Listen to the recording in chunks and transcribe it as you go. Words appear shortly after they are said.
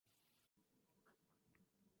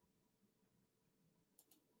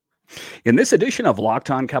In this edition of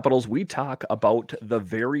Locked On Capitals, we talk about the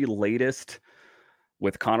very latest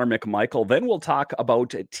with Connor McMichael. Then we'll talk about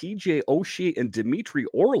TJ Oshie and Dmitry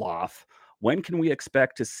Orlov. When can we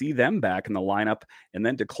expect to see them back in the lineup? And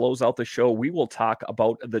then to close out the show, we will talk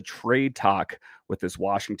about the trade talk with this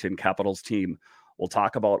Washington Capitals team. We'll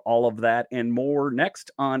talk about all of that and more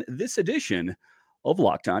next on this edition of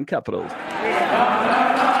Locked On Capitals.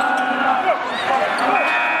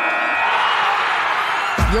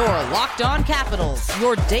 Your Locked On Capitals,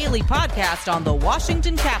 your daily podcast on the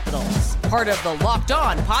Washington Capitals. Part of the Locked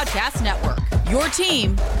On Podcast Network, your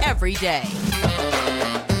team every day.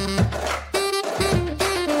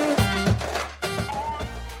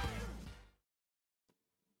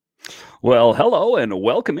 Well, hello and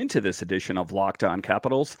welcome into this edition of Locked On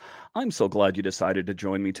Capitals. I'm so glad you decided to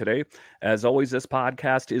join me today. As always, this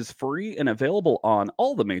podcast is free and available on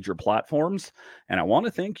all the major platforms. And I want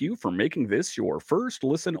to thank you for making this your first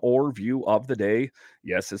listen or view of the day.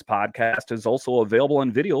 Yes, this podcast is also available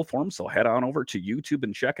in video form, so head on over to YouTube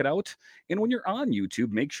and check it out. And when you're on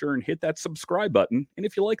YouTube, make sure and hit that subscribe button. And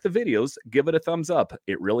if you like the videos, give it a thumbs up.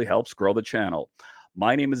 It really helps grow the channel.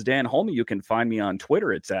 My name is Dan Holme. You can find me on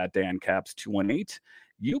Twitter. It's at DanCaps218.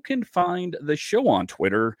 You can find the show on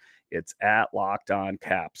Twitter. It's at Locked On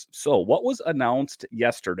Caps. So what was announced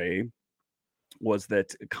yesterday was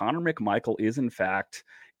that Connor McMichael is, in fact,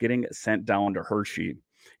 getting sent down to Hershey.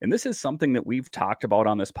 And this is something that we've talked about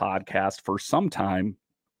on this podcast for some time,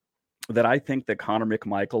 that I think that Connor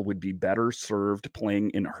McMichael would be better served playing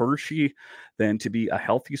in Hershey than to be a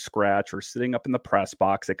healthy scratch or sitting up in the press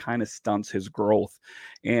box. It kind of stunts his growth.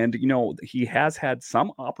 And, he has had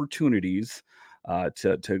some opportunities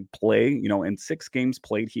to play, in 6 games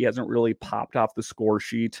played. He hasn't really popped off the score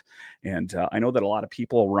sheet. And I know that a lot of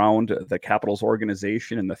people around the Capitals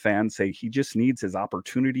organization and the fans say he just needs his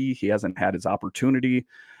opportunity. He hasn't had his opportunity.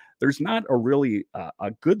 There's not a really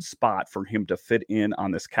a good spot for him to fit in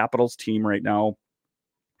on this Capitals team right now.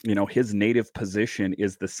 His native position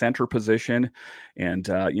is the center position. And,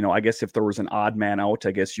 I guess if there was an odd man out,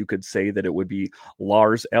 I guess you could say that it would be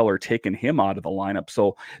Lars Eller taking him out of the lineup.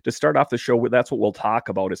 So to start off the show, that's what we'll talk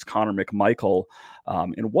about is Connor McMichael.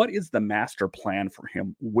 And what is the master plan for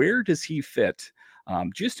him? Where does he fit?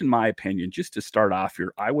 Just in my opinion, just to start off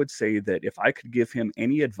here, I would say that if I could give him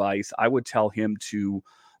any advice, I would tell him to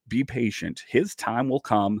be patient. His time will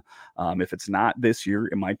come. If it's not this year,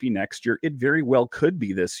 it might be next year. It very well could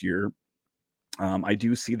be this year. I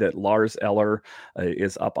do see that Lars Eller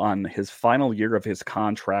is up on his final year of his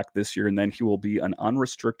contract this year, and then he will be an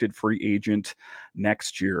unrestricted free agent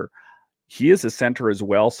next year. He is a center as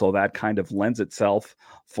well, so that kind of lends itself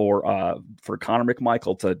for Connor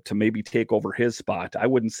McMichael to maybe take over his spot. I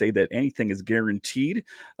wouldn't say that anything is guaranteed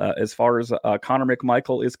as far as Connor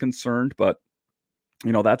McMichael is concerned, but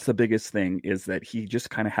that's the biggest thing, is that he just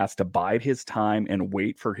kind of has to bide his time and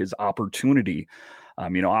wait for his opportunity.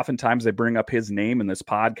 Oftentimes they bring up his name in this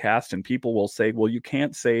podcast and people will say, well, you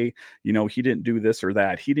can't say, he didn't do this or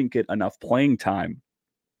that. He didn't get enough playing time.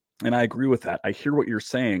 And I agree with that. I hear what you're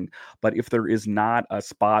saying. But if there is not a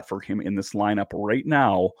spot for him in this lineup right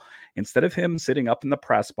now, instead of him sitting up in the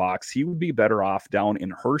press box, he would be better off down in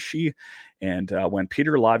Hershey. And when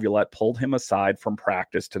Peter Laviolette pulled him aside from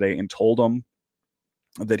practice today and told him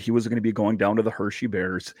that he was going to be going down to the Hershey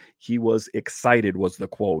Bears, he was excited, was the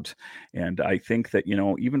quote. And I think that,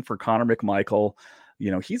 even for Connor McMichael,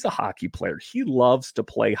 he's a hockey player. He loves to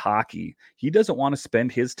play hockey. He doesn't want to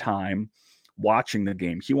spend his time watching the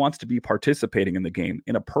game. He wants to be participating in the game.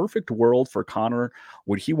 In a perfect world for Connor,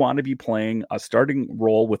 would he want to be playing a starting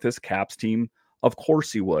role with this Caps team? Of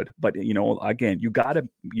course he would. But, again, you got to,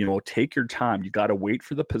 take your time. You got to wait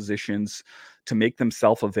for the positions to make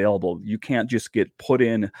themselves available. You can't just get put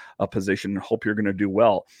in a position and hope you're going to do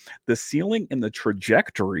well. The ceiling and the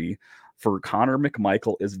trajectory for Connor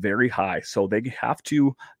McMichael is very high. So they have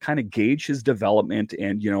to kind of gauge his development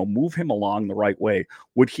and, move him along the right way.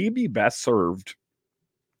 Would he be best served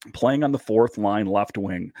playing on the 4th line left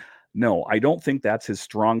wing? No, I don't think that's his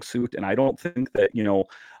strong suit. And I don't think that,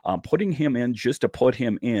 putting him in just to put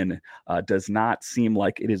him in does not seem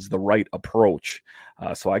like it is the right approach.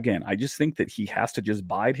 So again, I just think that he has to just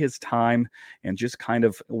bide his time and just kind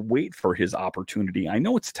of wait for his opportunity. I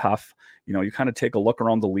know it's tough. You kind of take a look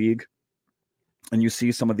around the league and you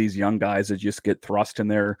see some of these young guys that just get thrust in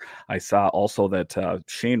there. I saw also that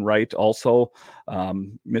Shane Wright, also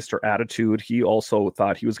Mr. Attitude, he also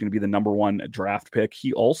thought he was going to be the number 1 draft pick.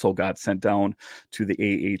 He also got sent down to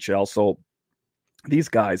the AHL. So these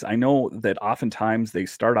guys, I know that oftentimes they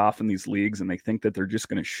start off in these leagues and they think that they're just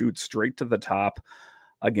going to shoot straight to the top.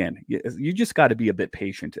 again, you just got to be a bit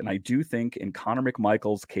patient. And I do think in Connor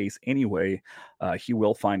McMichael's case anyway, he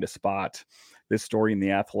will find a spot. This story in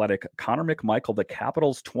The Athletic, Connor McMichael, the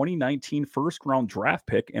Capitals' 2019 first-round draft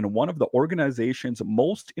pick and one of the organization's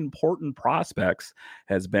most important prospects,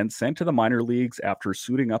 has been sent to the minor leagues after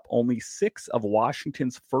suiting up only 6 of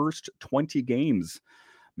Washington's first 20 games.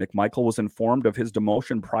 McMichael was informed of his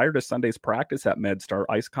demotion prior to Sunday's practice at MedStar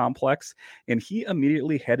Ice Complex, and he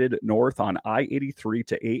immediately headed north on I-83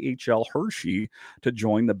 to AHL Hershey to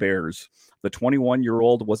join the Bears. The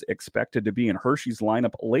 21-year-old was expected to be in Hershey's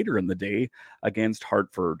lineup later in the day against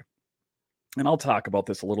Hartford. And I'll talk about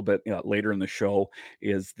this a little bit later in the show,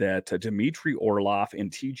 is that Dmitry Orlov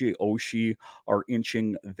and TJ Oshie are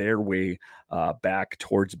inching their way back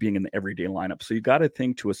towards being in the everyday lineup. So you got to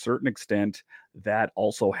think to a certain extent that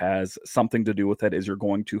also has something to do with it, is you're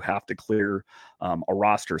going to have to clear a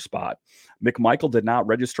roster spot. McMichael did not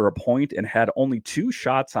register a point and had only 2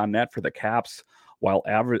 shots on net for the Caps while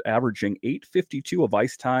averaging .852 of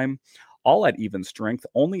ice time. All at even strength.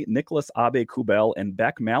 Only Nicholas Aube-Kubel and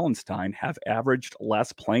Beck Malenstein have averaged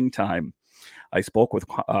less playing time. I spoke with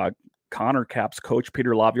Connor Caps coach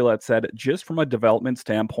Peter Laviolette, said just from a development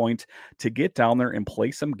standpoint, to get down there and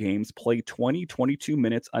play some games, play 20, 22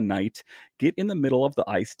 minutes a night, get in the middle of the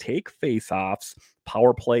ice, take face-offs,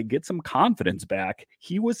 power play, get some confidence back.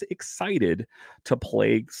 He was excited to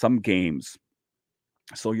play some games.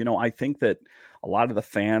 So, I think that a lot of the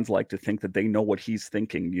fans like to think that they know what he's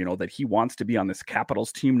thinking, that he wants to be on this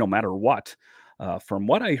Capitals team no matter what. From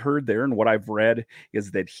what I heard there and what I've read is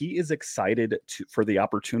that he is excited for the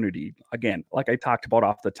opportunity. Again, like I talked about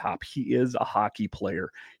off the top, he is a hockey player.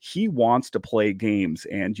 He wants to play games.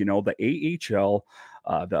 And, the AHL,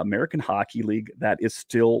 the American Hockey League, that is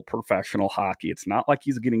still professional hockey. It's not like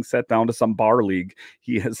he's getting set down to some bar league.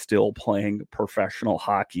 He is still playing professional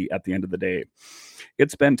hockey at the end of the day.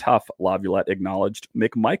 It's been tough, Laviolette acknowledged.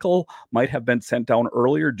 McMichael might have been sent down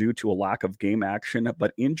earlier due to a lack of game action,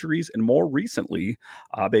 but injuries and more recently,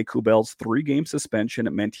 Aube-Kubel's 3-game suspension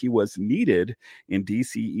meant he was needed in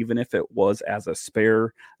DC, even if it was as a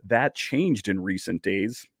spare. That changed in recent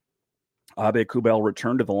days. Aube-Kubel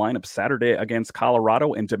returned to the lineup Saturday against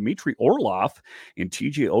Colorado, and Dmitry Orlov and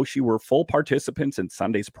TJ Oshie were full participants in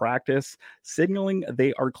Sunday's practice, signaling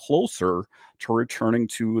they are closer to returning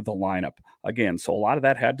to the lineup. Again, so a lot of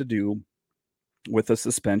that had to do with the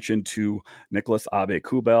suspension to Nicholas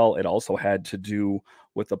Aube-Kubel. It also had to do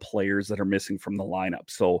with the players that are missing from the lineup.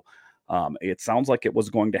 So it sounds like it was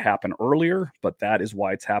going to happen earlier, but that is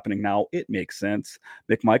why it's happening now. It makes sense.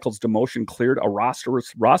 McMichael's demotion cleared a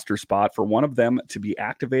roster spot for one of them to be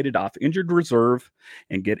activated off injured reserve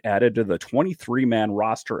and get added to the 23-man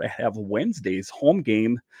roster ahead of Wednesday's home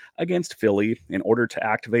game against Philly. In order to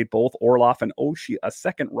activate both Orlov and Oshie, a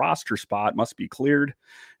second roster spot must be cleared.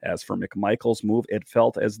 As for McMichael's move, it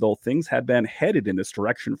felt as though things had been headed in this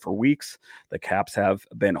direction for weeks. The Caps have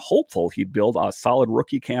been hopeful he'd build a solid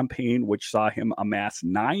rookie campaign, which saw him amass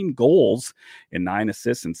 9 goals and 9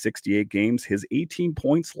 assists in 68 games. His 18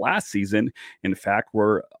 points last season, in fact,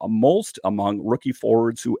 were most among rookie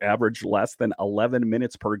forwards who averaged less than 11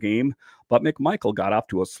 minutes per game. But McMichael got off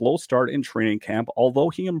to a slow start in training camp. Although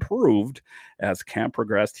he improved as camp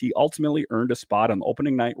progressed, he ultimately earned a spot on the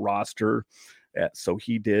opening night roster. So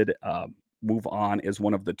he did move on as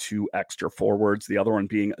one of the 2 extra forwards, the other one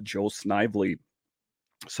being Joe Snively.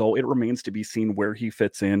 So it remains to be seen where he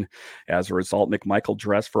fits in. As a result, McMichael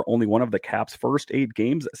dressed for only one of the Caps' first 8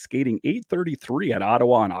 games, skating .833 at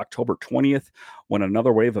Ottawa on October 20th. When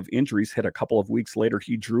another wave of injuries hit a couple of weeks later,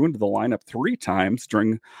 he drew into the lineup 3 times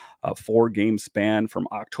during a 4-game span from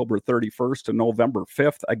October 31st to November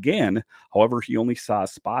 5th. Again, however, he only saw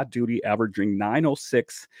spot duty, averaging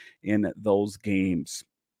 .906 in those games.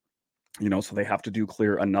 So they have to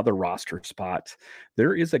clear another roster spot.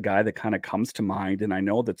 There is a guy that kind of comes to mind, and I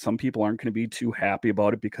know that some people aren't going to be too happy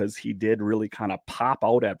about it because he did really kind of pop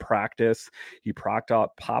out at practice. He popped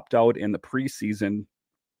out in the preseason,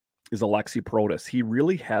 is Alexi Protas. He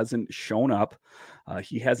really hasn't shown up.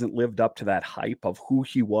 He hasn't lived up to that hype of who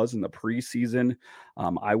he was in the preseason.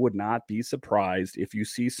 I would not be surprised if you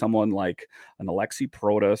see someone like an Alexi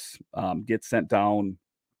Protas get sent down.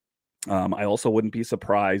 I also wouldn't be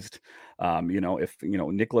surprised, if,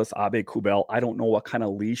 Nicholas Aube-Kubel, I don't know what kind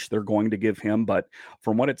of leash they're going to give him, but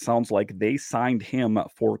from what it sounds like, they signed him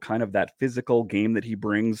for kind of that physical game that he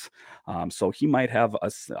brings. So he might have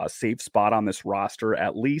a safe spot on this roster,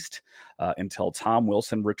 at least until Tom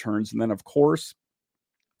Wilson returns. And then, of course,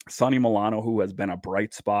 Sonny Milano, who has been a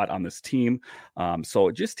bright spot on this team.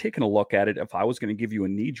 So just taking a look at it, if I was going to give you a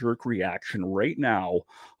knee-jerk reaction right now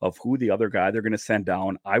of who the other guy they're going to send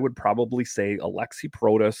down, I would probably say Alexi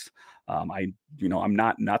Protas. I'm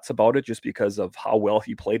not nuts about it just because of how well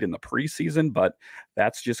he played in the preseason, but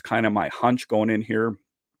that's just kind of my hunch going in here.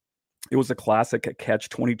 It was a classic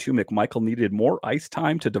catch-22. McMichael needed more ice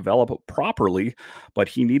time to develop properly, but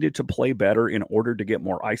he needed to play better in order to get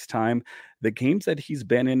more ice time. The games that he's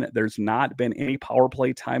been in, there's not been any power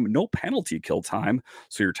play time, no penalty kill time.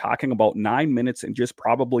 So you're talking about 9 minutes and just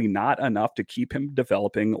probably not enough to keep him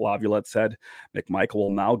developing. Laviolette said McMichael will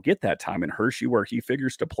now get that time in Hershey, where he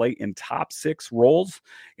figures to play in top 6 roles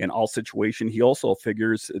in all situation. He also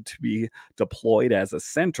figures to be deployed as a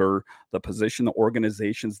center, the position the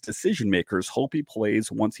organization's decision makers hope he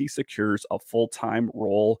plays once he secures a full-time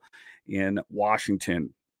role in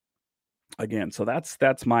Washington. Again, so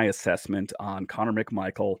that's my assessment on Connor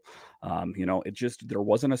McMichael. It just there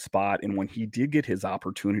wasn't a spot, and when he did get his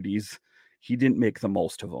opportunities, he didn't make the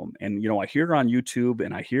most of them. And I hear on YouTube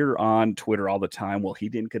and I hear on Twitter all the time, well, he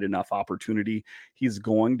didn't get enough opportunity. He's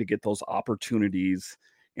going to get those opportunities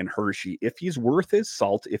in Hershey if he's worth his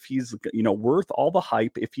salt, if he's worth all the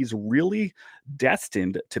hype, if he's really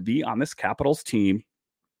destined to be on this Capitals team.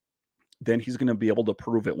 Then he's going to be able to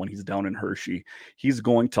prove it when he's down in Hershey. He's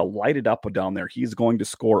going to light it up down there. He's going to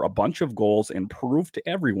score a bunch of goals and prove to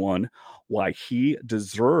everyone why he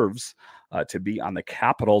deserves to be on the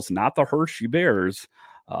Capitals, not the Hershey Bears.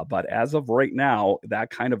 But as of right now,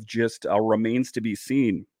 that kind of just remains to be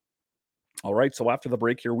seen. All right, so after the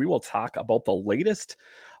break here, we will talk about the latest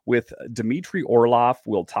with Dmitry Orlov.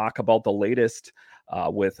 We'll talk about the latest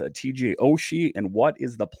with TJ Oshie and what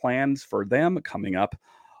is the plans for them coming up.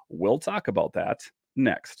 We'll talk about that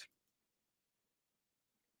next.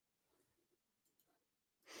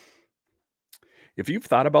 If you've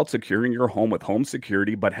thought about securing your home with home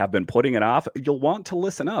security but have been putting it off, you'll want to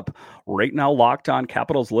listen up. Right now, Locked On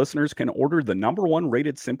Capitals listeners can order the #1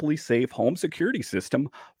 rated Simply Safe home security system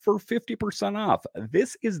for 50% off.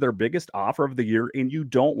 This is their biggest offer of the year, and you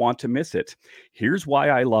don't want to miss it. Here's why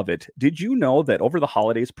I love it. Did you know that over the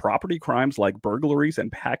holidays, property crimes like burglaries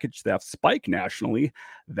and package theft spike nationally?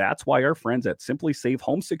 That's why our friends at Simply Safe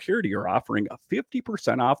Home Security are offering a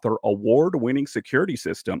 50% off their award-winning security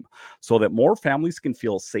system so that more families can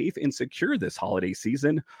feel safe and secure this holiday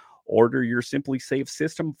season. Order your Simply Safe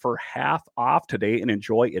system for half off today and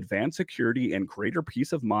enjoy advanced security and greater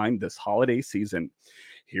peace of mind this holiday season.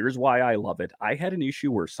 Here's why I love it. I had an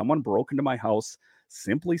issue where someone broke into my house.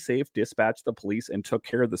 Simply Safe dispatched the police and took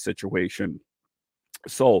care of the situation.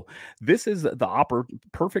 So this is the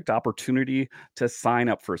perfect opportunity to sign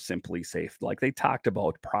up for Simply Safe. Like they talked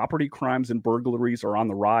about, property crimes and burglaries are on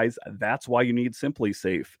the rise. That's why you need Simply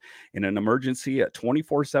Safe. In an emergency,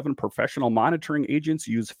 24/7 professional monitoring agents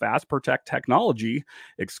use Fast Protect technology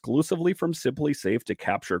exclusively from Simply Safe to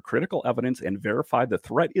capture critical evidence and verify the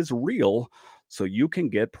threat is real so you can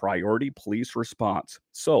get priority police response.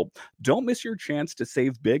 So don't miss your chance to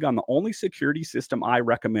save big on the only security system I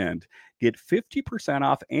recommend. Get 50%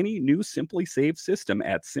 off any new Simply Safe system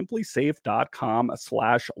at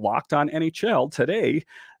simplysafe.com/lockedonnhl today.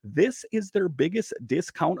 This is their biggest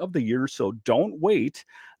discount of the year, so don't wait.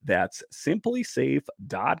 That's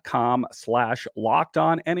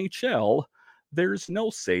simplysafe.com/lockedonnhl. There's no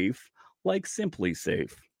safe like Simply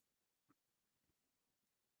Safe.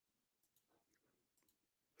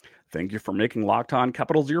 Thank you for making Locked On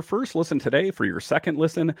Capitals your first listen today. For your second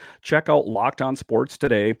listen, check out Locked On Sports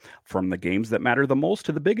Today. From the games that matter the most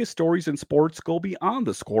to the biggest stories in sports, go beyond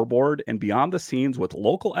the scoreboard and beyond the scenes with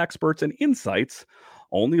local experts and insights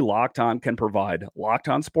only Locked On can provide. Locked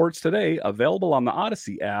On Sports Today, available on the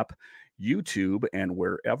Odyssey app, YouTube, and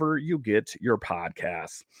wherever you get your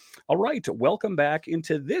podcasts. All right, welcome back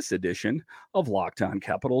into this edition of Locked On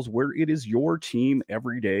Capitals, where it is your team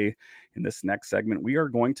every day. In this next segment, we are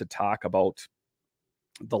going to talk about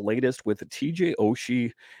the latest with TJ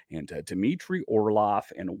Oshie and Dmitry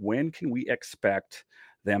Orlov, and when can we expect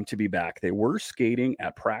them to be back? They were skating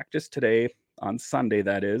at practice today, on Sunday,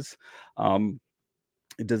 that is.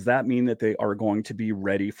 Does that mean that they are going to be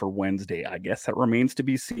ready for Wednesday? I guess that remains to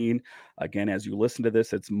be seen. Again, as you listen to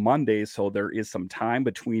this, it's Monday, so there is some time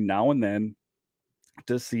between now and then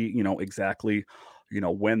to see, exactly,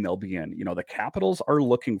 when they'll be in. The Capitals are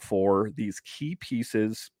looking for these key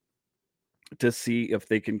pieces to see if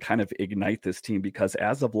they can kind of ignite this team, because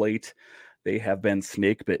as of late, they have been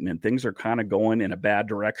snake bitten and things are kind of going in a bad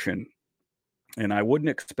direction. And I wouldn't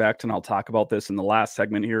expect, and I'll talk about this in the last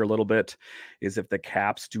segment here a little bit, is if the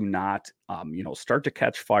Caps do not, start to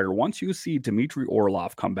catch fire. Once you see Dmitry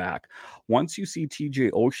Orlov come back, once you see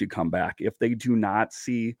TJ Oshie come back, if they do not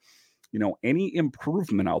see, any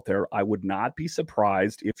improvement out there, I would not be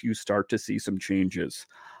surprised if you start to see some changes.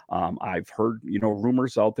 I've heard,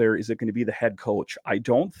 rumors out there. Is it going to be the head coach? I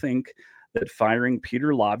don't think that firing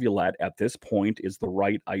Peter Laviolette at this point is the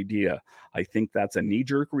right idea. I think that's a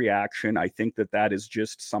knee-jerk reaction. I think that that is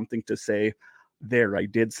just something to say, there, I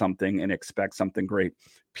did something and expect something great.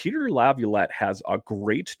 Peter Laviolette has a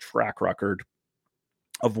great track record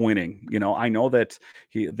of winning. I know that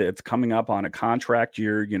that's coming up on a contract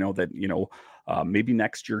year, maybe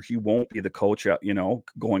next year he won't be the coach,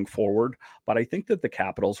 going forward. But I think that the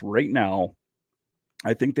Capitals right now,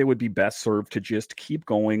 I think they would be best served to just keep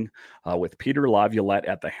going with Peter Laviolette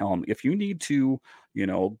at the helm. If you need to,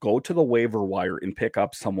 go to the waiver wire and pick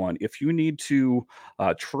up someone, if you need to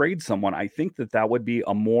trade someone, I think that that would be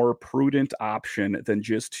a more prudent option than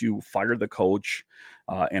just to fire the coach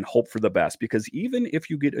and hope for the best. Because even if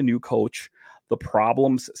you get a new coach, the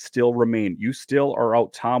problems still remain. You still are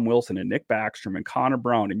out Tom Wilson and Nick Backstrom and Connor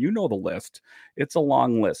Brown, and you know the list. It's a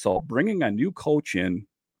long list. So bringing a new coach in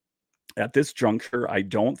at this juncture, I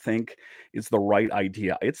don't think is the right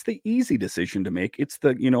idea. It's the easy decision to make. It's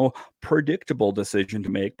the, predictable decision to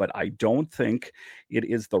make, but I don't think it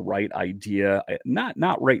is the right idea.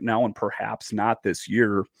 Not right now, and perhaps not this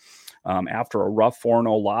year. After a rough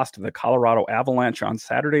 4-0 loss to the Colorado Avalanche on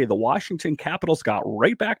Saturday, the Washington Capitals got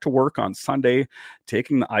right back to work on Sunday,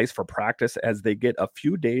 taking the ice for practice as they get a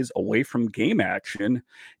few days away from game action.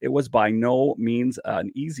 It was by no means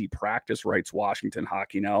an easy practice, writes Washington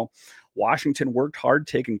Hockey Now. Washington worked hard,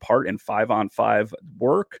 taking part in 5-on-5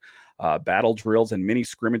 work, battle drills, and mini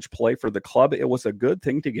scrimmage play for the club. It was a good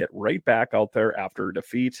thing to get right back out there after a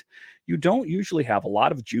defeat. You don't usually have a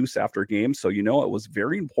lot of juice after games, so it was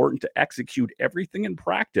very important to execute everything in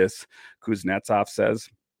practice, Kuznetsov says.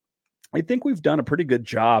 I think we've done a pretty good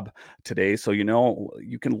job today. So,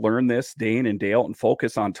 you can learn this day in and day out and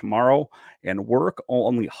focus on tomorrow and work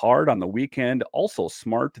only hard on the weekend. Also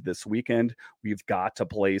smart this weekend. We've got to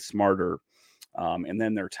play smarter. And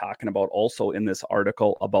then they're talking about also in this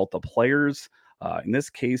article about the players, in this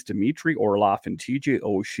case, Dmitry Orlov and TJ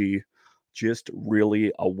Oshie, just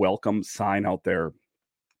really a welcome sign out there.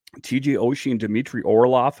 TJ Oshie and Dmitry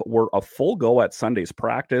Orlov were a full go at Sunday's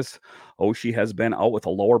practice. Oshie has been out with a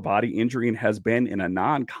lower body injury and has been in a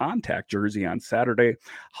non-contact jersey on Saturday.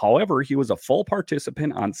 However, he was a full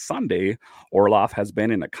participant on Sunday. Orlov has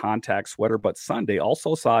been in a contact sweater, but Sunday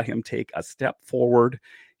also saw him take a step forward.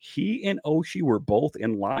 He and Oshie were both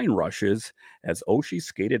in line rushes as Oshie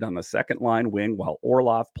skated on the second line wing while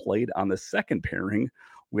Orlov played on the second pairing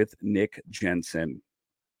with Nick Jensen.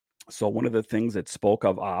 So one of the things that spoke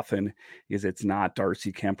of often is it's not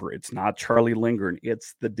Darcy Kemper, it's not Charlie Lindgren,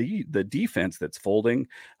 it's the defense that's folding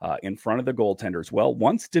in front of the goaltenders. Well,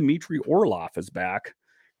 once Dmitry Orlov is back,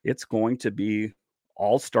 it's going to be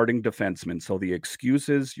all starting defensemen. So the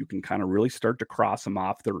excuses, you can kind of really start to cross them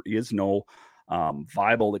off. There is no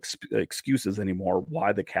viable excuses anymore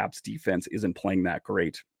why the Caps defense isn't playing that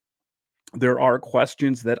great. There are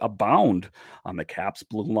questions that abound on the Caps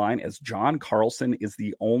blue line as John Carlson is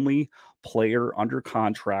the only player under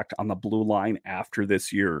contract on the blue line after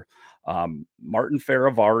this year. Martin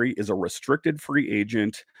Fehérváry is a restricted free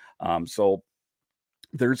agent. So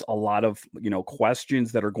there's a lot of,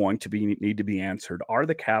 questions that are going to need to be answered. Are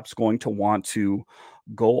the Caps going to want to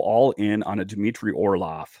go all in on a Dmitry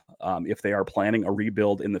Orlov if they are planning a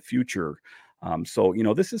rebuild in the future? So,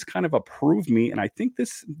 this is kind of a prove me. And I think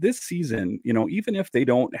this season, even if they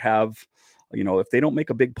don't have, if they don't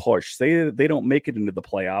make a big push, say they don't make it into the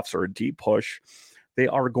playoffs or a deep push, they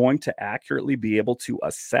are going to accurately be able to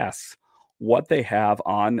assess what they have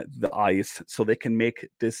on the ice so they can make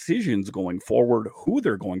decisions going forward, who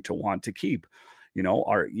they're going to want to keep.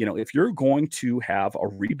 If you're going to have a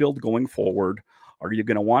rebuild going forward, are you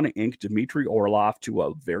going to want to ink Dmitry Orlov to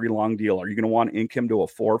a very long deal? Are you going to want to ink him to a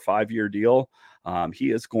 4 or 5 year deal?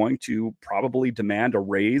 He is going to probably demand a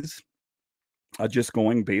raise, just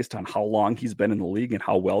going based on how long he's been in the league and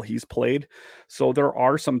how well he's played. So there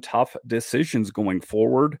are some tough decisions going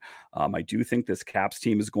forward. I do think this Caps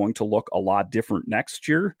team is going to look a lot different next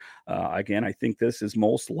year. Again, I think this is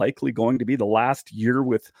most likely going to be the last year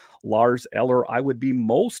with Lars Eller. I would be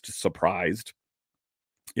most surprised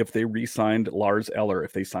if they re-signed Lars Eller,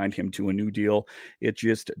 if they signed him to a new deal. It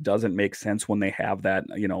just doesn't make sense when they have that,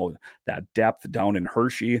 that depth down in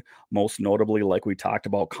Hershey, most notably, like we talked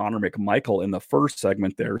about Connor McMichael in the first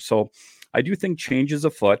segment there. So I do think change is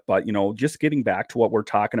afoot, but just getting back to what we're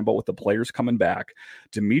talking about with the players coming back,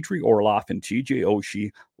 Dmitry Orlov and TJ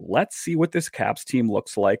Oshie, let's see what this Caps team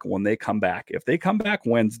looks like when they come back. If they come back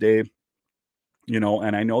Wednesday,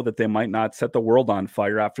 and I know that they might not set the world on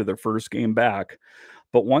fire after their first game back,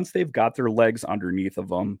 but once they've got their legs underneath of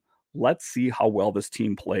them, let's see how well this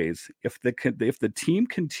team plays. If the team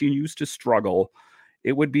continues to struggle,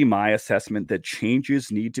 it would be my assessment that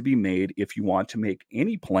changes need to be made if you want to make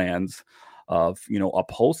any plans of, a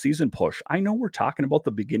postseason push. I know we're talking about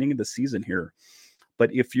the beginning of the season here, but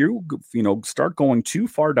if start going too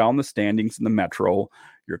far down the standings in the Metro,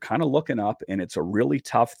 you're kind of looking up, and it's a really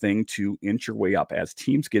tough thing to inch your way up. As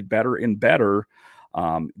teams get better and better,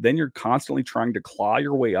 then you're constantly trying to claw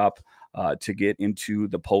your way up to get into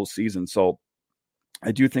the postseason. So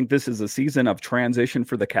I do think this is a season of transition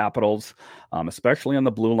for the Capitals, especially on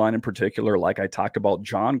the blue line in particular. Like I talked about,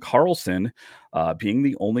 John Carlson being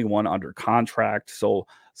the only one under contract. So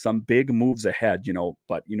some big moves ahead,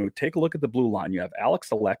 but, take a look at the blue line. You have Alex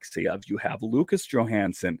Alexeyev, you have Lucas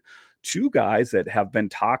Johansson, two guys that have been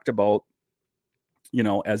talked about,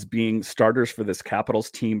 as being starters for this Capitals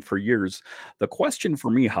team for years. The question for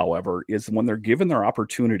me, however, is when they're given their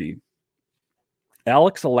opportunity.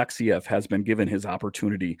 Alex Alexeyev has been given his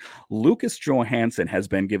opportunity. Lucas Johansson has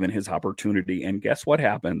been given his opportunity. And guess what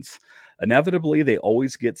happens? Inevitably, they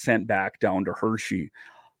always get sent back down to Hershey.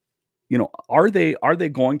 Are they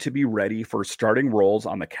going to be ready for starting roles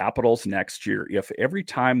on the Capitals next year? If every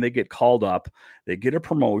time they get called up, they get a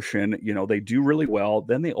promotion, they do really well,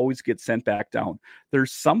 then they always get sent back down.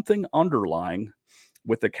 There's something underlying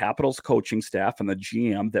with the Capitals coaching staff and the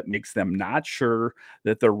GM that makes them not sure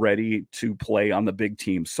that they're ready to play on the big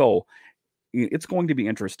team. So it's going to be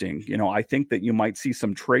interesting. I think that you might see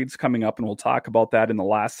some trades coming up, and we'll talk about that in the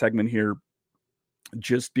last segment here,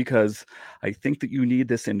 just because I think that you need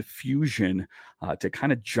this infusion to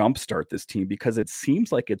kind of jumpstart this team, because it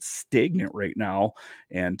seems like it's stagnant right now.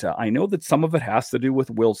 And I know that some of it has to do with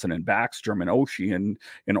Wilson and Backstrom and Oshie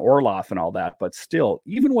and Orlov and all that. But still,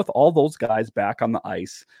 even with all those guys back on the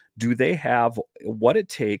ice, do they have what it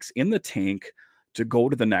takes in the tank to go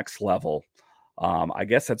to the next level? I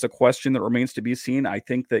guess that's a question that remains to be seen. I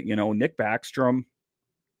think that, Nick Backstrom,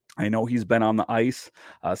 I know he's been on the ice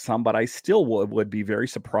some, but I still would be very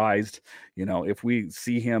surprised, if we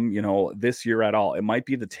see him, this year at all. It might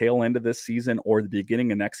be the tail end of this season or the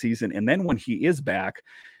beginning of next season. And then when he is back,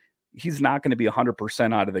 he's not going to be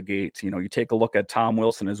 100% out of the gate. You take a look at Tom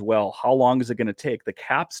Wilson as well. How long is it going to take? The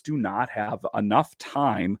Caps do not have enough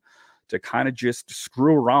time to kind of just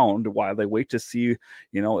screw around while they wait to see,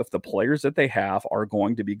 if the players that they have are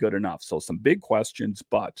going to be good enough. So some big questions,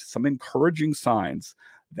 but some encouraging signs.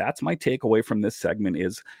 That's my takeaway from this segment.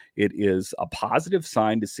 It is a positive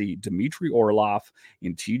sign to see Dmitry Orlov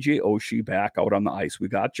and TJ Oshie back out on the ice. We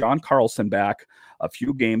got John Carlson back a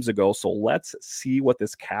few games ago, so let's see what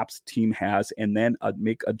this Caps team has and then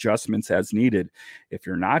make adjustments as needed. If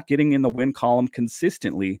you're not getting in the win column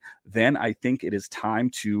consistently, then I think it is time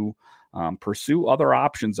to pursue other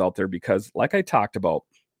options out there, because like I talked about,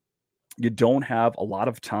 you don't have a lot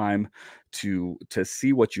of time to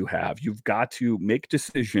see what you have. You've got to make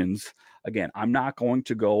decisions. Again, I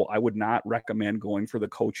would not recommend going for the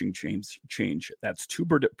coaching change. That's too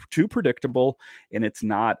predictable, and it's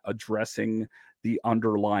not addressing the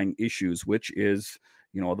underlying issues, which is,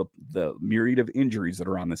 the myriad of injuries that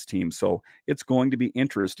are on this team. So it's going to be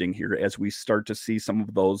interesting here as we start to see some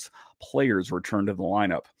of those players return to the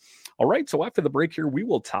lineup. All right, so after the break here, we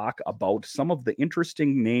will talk about some of the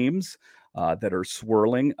interesting names that are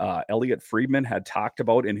swirling. Elliot Friedman had talked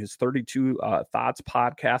about in his 32 Thoughts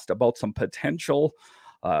podcast about some potential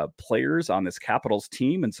players on this Capitals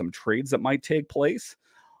team and some trades that might take place.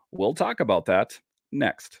 We'll talk about that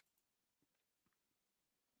next.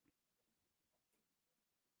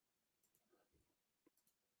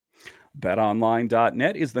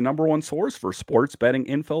 BetOnline.net is the number one source for sports betting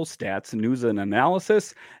info, stats, news, and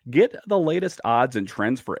analysis. Get the latest odds and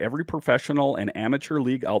trends for every professional and amateur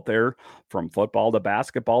league out there. From football to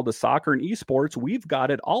basketball to soccer and esports, we've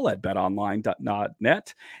got it all at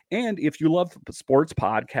BetOnline.net. And if you love sports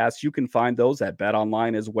podcasts, you can find those at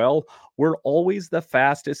BetOnline as well. We're always the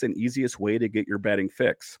fastest and easiest way to get your betting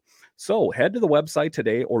fix. So head to the website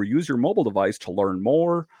today or use your mobile device to learn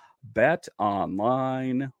more.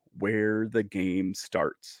 BetOnline, where the game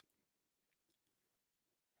starts.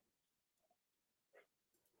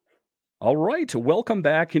 All right, welcome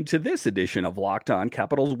back into this edition of Locked On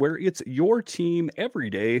Capitals, where it's your team every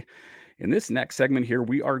day. In this next segment here,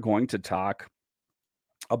 we are going to talk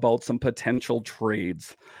about some potential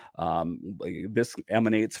trades. This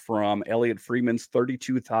emanates from Elliot Friedman's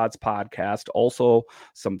 32 Thoughts podcast. Also,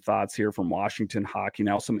 some thoughts here from Washington Hockey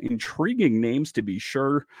Now. Some intriguing names, to be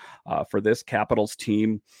sure, for this Capitals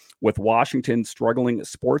team. With Washington struggling,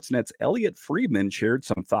 Sportsnet's Elliot Friedman shared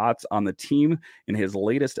some thoughts on the team in his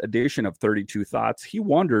latest edition of 32 Thoughts. He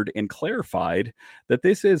wondered and clarified that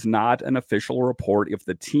this is not an official report if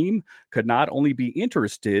the team could not only be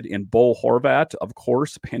interested in Bo Horvat, of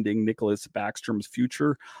course, pending Nicholas Backstrom's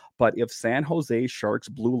future, but if San Jose Sharks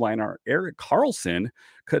blue liner Erik Karlsson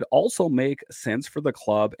could also make sense for the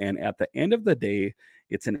club. And at the end of the day,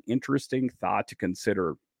 it's an interesting thought to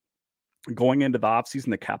consider. Going into the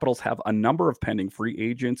offseason, the Capitals have a number of pending free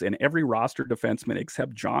agents, and every roster defenseman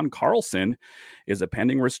except John Carlson is a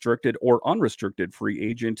pending restricted or unrestricted free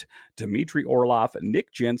agent. Dmitry Orlov,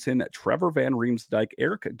 Nick Jensen, Trevor Van Riemsdyk,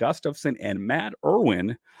 Eric Gustafsson, and Matt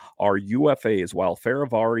Irwin are UFAs, while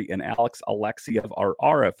Faravari and Alex Alexiev are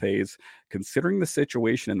RFAs. Considering the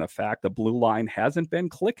situation and the fact the blue line hasn't been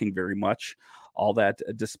clicking very much, all that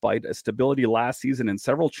despite a stability last season and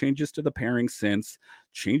several changes to the pairing since,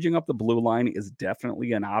 changing up the blue line is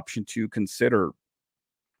definitely an option to consider.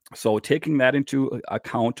 So taking that into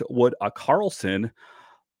account, would a Karlsson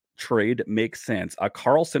trade makes sense? A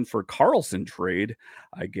Karlsson for Karlsson trade,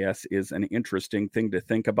 I guess, is an interesting thing to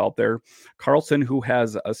think about there. Karlsson, who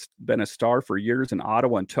has been a star for years in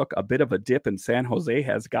Ottawa and took a bit of a dip in San Jose,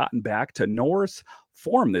 has gotten back to Norris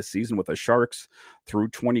form this season with the Sharks. Through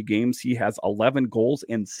 20 games, he has 11 goals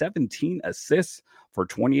and 17 assists for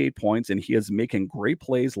 28 points, and he is making great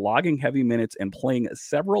plays, logging heavy minutes, and playing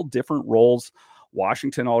several different roles.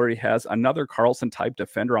 Washington already has another Karlsson-type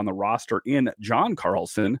defender on the roster in John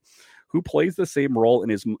Carlson, who plays the same role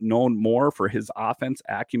and is known more for his offense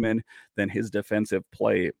acumen than his defensive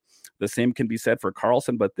play. The same can be said for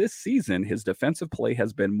Karlsson, but this season, his defensive play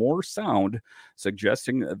has been more sound,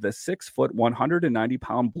 suggesting the 6-foot,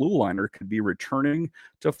 190-pound blue liner could be returning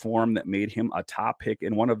to form that made him a top pick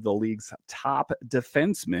and one of the league's top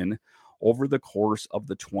defensemen over the course of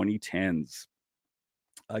the 2010s.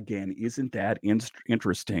 Again, isn't that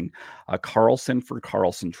interesting? A Karlsson for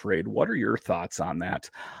Karlsson trade. What are your thoughts on that?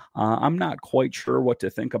 I'm not quite sure what to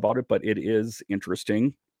think about it, but it is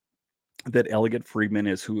interesting that Elliot Friedman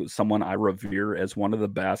is someone I revere as one of the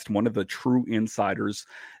best, one of the true insiders,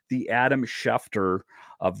 the Adam Schefter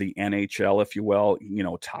of the NHL, if you will,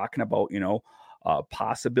 talking about,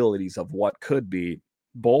 possibilities of what could be.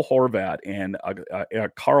 Bo Horvat and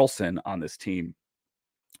Karlsson on this team.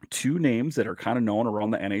 Two names that are kind of known around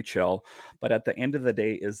the NHL, but at the end of the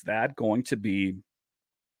day, is that going to be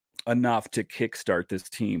enough to kickstart this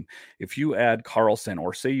team? If you add Karlsson,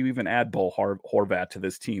 or say you even add Bo Horvat to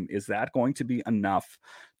this team, is that going to be enough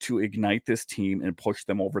to ignite this team and push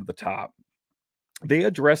them over the top? They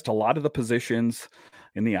addressed a lot of the positions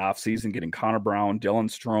in the offseason, getting Connor Brown, Dylan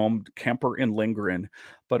Strome, Kemper, and Lindgren.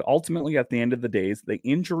 But ultimately, at the end of the day, the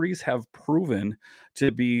injuries have proven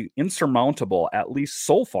to be insurmountable, at least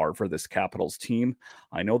so far for this Capitals team.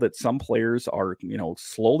 I know that some players are,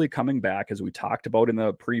 slowly coming back, as we talked about in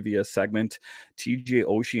the previous segment, TJ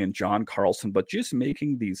Oshie and John Carlson, but just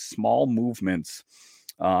making these small movements,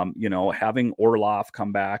 having Orlov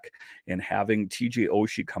come back and having TJ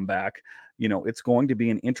Oshie come back, it's going to be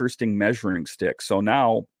an interesting measuring stick. So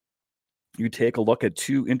now you take a look at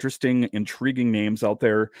two interesting, intriguing names out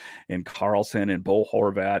there in Karlsson and Bo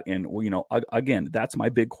Horvat. And, again, that's my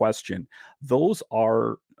big question. Those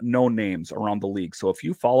are known names around the league. So if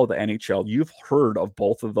you follow the NHL, you've heard of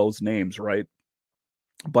both of those names, right?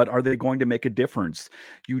 But are they going to make a difference?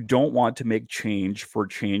 You don't want to make change for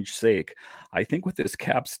change's sake. I think what this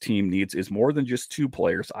Caps team needs is more than just two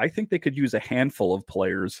players. I think they could use a handful of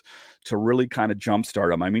players to really kind of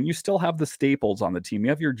jumpstart them. I mean, you still have the staples on the team.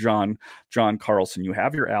 You have your John Carlson, you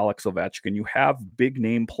have your Alex Ovechkin, you have big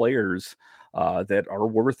name players that are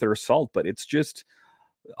worth their salt, but it's just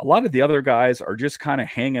a lot of the other guys are just kind of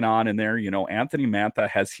hanging on in there. Anthony Mantha,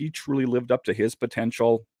 has he truly lived up to his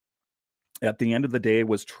potential? At the end of the day,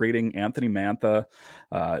 was trading Anthony Mantha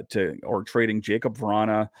or trading Jacob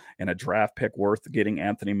Vrana and a draft pick worth getting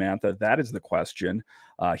Anthony Mantha? That is the question.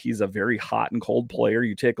 He's a very hot and cold player.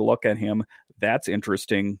 You take a look at him. That's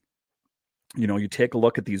interesting. You take a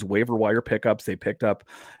look at these waiver wire pickups they picked up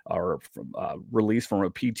or released from a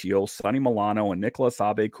PTO, Sonny Milano and Nicolas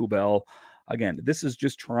Aube-Kubel. Again, this is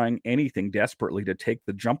just trying anything desperately to take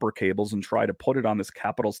the jumper cables and try to put it on this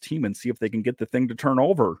Capitals team and see if they can get the thing to turn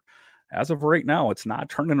over. As of right now, it's not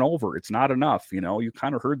turning over. It's not enough. You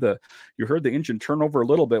kind of heard the engine turn over a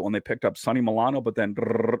little bit when they picked up Sonny Milano, but then,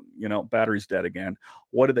 battery's dead again.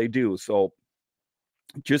 What do they do? So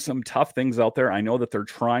just some tough things out there. I know that they're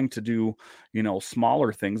trying to do,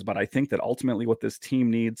 smaller things, but I think that ultimately what this team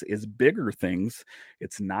needs is bigger things.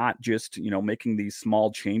 It's not just, making these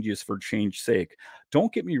small changes for change's sake.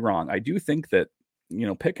 Don't get me wrong. I do think that,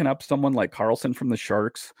 picking up someone like Carlson from the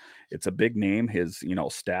Sharks, it's a big name. His,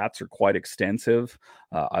 stats are quite extensive.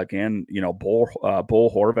 Again, Bo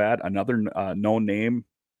Horvat, another known name.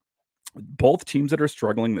 Both teams that are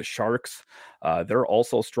struggling, the Sharks, they're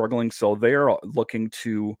also struggling. So they're looking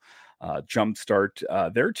to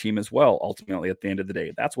jumpstart their team as well. Ultimately, at the end of the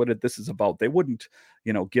day, that's what this is about. They wouldn't,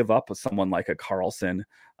 give up someone like a Carlson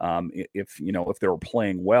if they were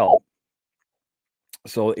playing well.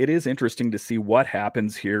 So it is interesting to see what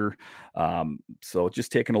happens here. So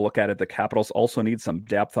just taking a look at it, the Capitals also need some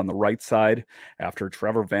depth on the right side after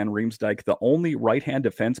Trevor Van Riemsdyk. The only right-hand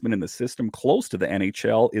defenseman in the system close to the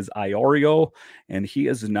NHL is Iorio, and he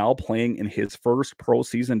is now playing in his first pro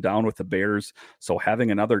season down with the Bears. So having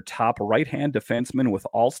another top right-hand defenseman with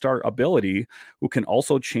all-star ability who can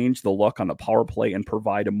also change the look on the power play and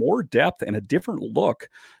provide a more depth and a different look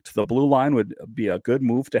to the blue line would be a good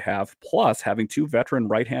move to have. Plus, having two veteran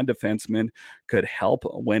right-hand defensemen could help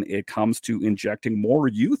when it comes to injecting more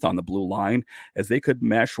youth on the blue line, as they could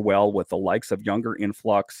mesh well with the likes of younger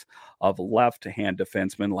influx of left-hand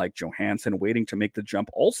defensemen like Johansson waiting to make the jump.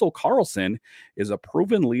 Also, Carlson is a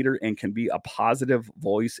proven leader and can be a positive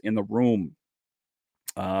voice in the room.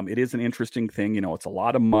 It is an interesting thing. It's a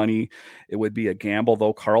lot of money. It would be a gamble,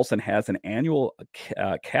 though. Carlson has an annual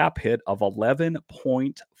cap hit of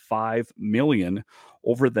 $11.5 million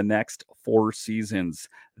over the next 4 seasons.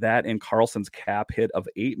 That and Carlson's cap hit of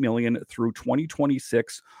 $8 million through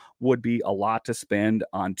 2026 would be a lot to spend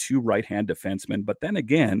on two right-hand defensemen. But then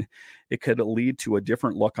again, it could lead to a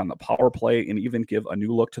different look on the power play and even give a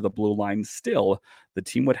new look to the blue line. Still, the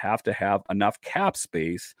team would have to have enough cap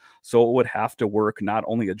space, so it would have to work, not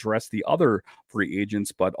only address the other free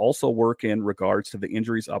agents, but also work in regards to the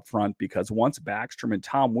injuries up front, because once Backstrom and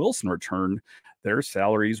Tom Wilson return, their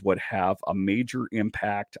salaries would have a major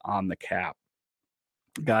impact on the cap.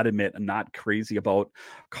 Got to admit, I'm not crazy about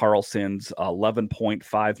Carlson's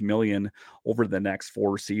 $11.5 million over the next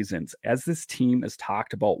 4 seasons. As this team has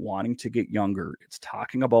talked about wanting to get younger, it's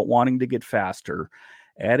talking about wanting to get faster.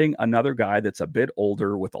 Adding another guy that's a bit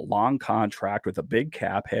older with a long contract with a big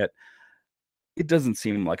cap hit, it doesn't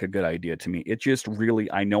seem like a good idea to me. It just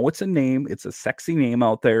really, I know it's a name, it's a sexy name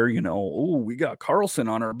out there, oh, we got Carlson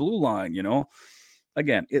on our blue line,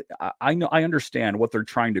 Again, I know, I understand what they're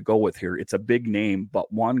trying to go with here. It's a big name, but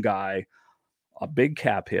one guy, a big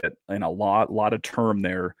cap hit, and a lot of term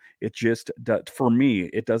there. It just, for me,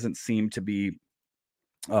 it doesn't seem to be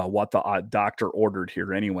what the doctor ordered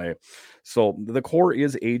here anyway. So the core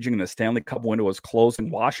is aging. The Stanley Cup window is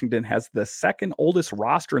closing. Washington has the second oldest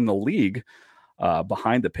roster in the league,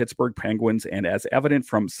 behind the Pittsburgh Penguins. And as evident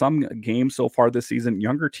from some games so far this season,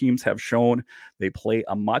 younger teams have shown they play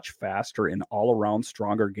a much faster and all-around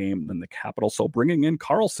stronger game than the Capitals. So bringing in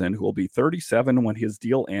Carlson, who will be 37 when his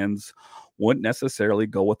deal ends, wouldn't necessarily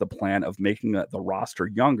go with the plan of making the roster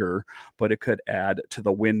younger, but it could add to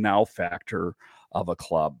the win now factor of a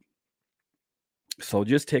club. So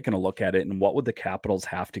just taking a look at it, and what would the Capitals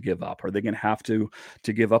have to give up? Are they going to have to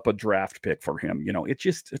give up a draft pick for him? It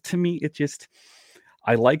just, to me,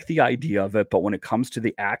 I like the idea of it, but when it comes to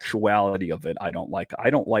the actuality of it, I don't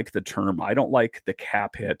like the term. I don't like the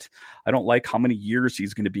cap hit. I don't like how many years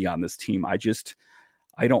he's going to be on this team. I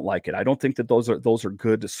don't like it. I don't think that those are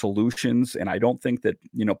good solutions. And I don't think that,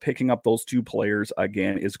 picking up those two players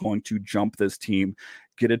again is going to jump this team,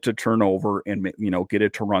 get it to turn over, and, get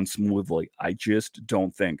it to run smoothly. I just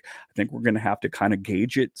don't think. I think we're going to have to kind of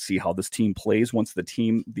gauge it, see how this team plays once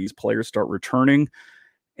these players start returning,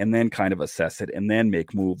 and then kind of assess it and then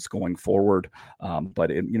make moves going forward.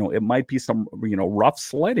 But it might be some, rough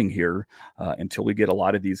sledding here until we get a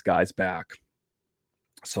lot of these guys back.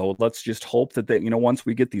 So let's just hope that once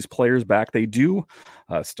we get these players back, they do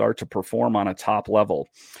start to perform on a top level.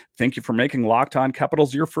 Thank you for making Locked On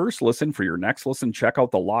Capitals your first listen. For your next listen, check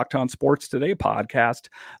out the Locked On Sports Today podcast,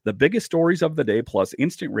 the biggest stories of the day, plus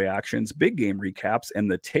instant reactions, big game recaps,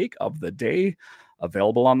 and the take of the day.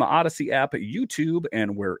 Available on the Odyssey app, YouTube,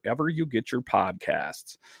 and wherever you get your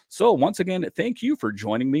podcasts. So once again, thank you for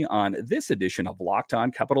joining me on this edition of Locked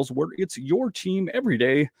On Capitals, where it's your team every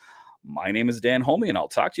day. My name is Dan Holme, and I'll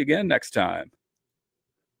talk to you again next time.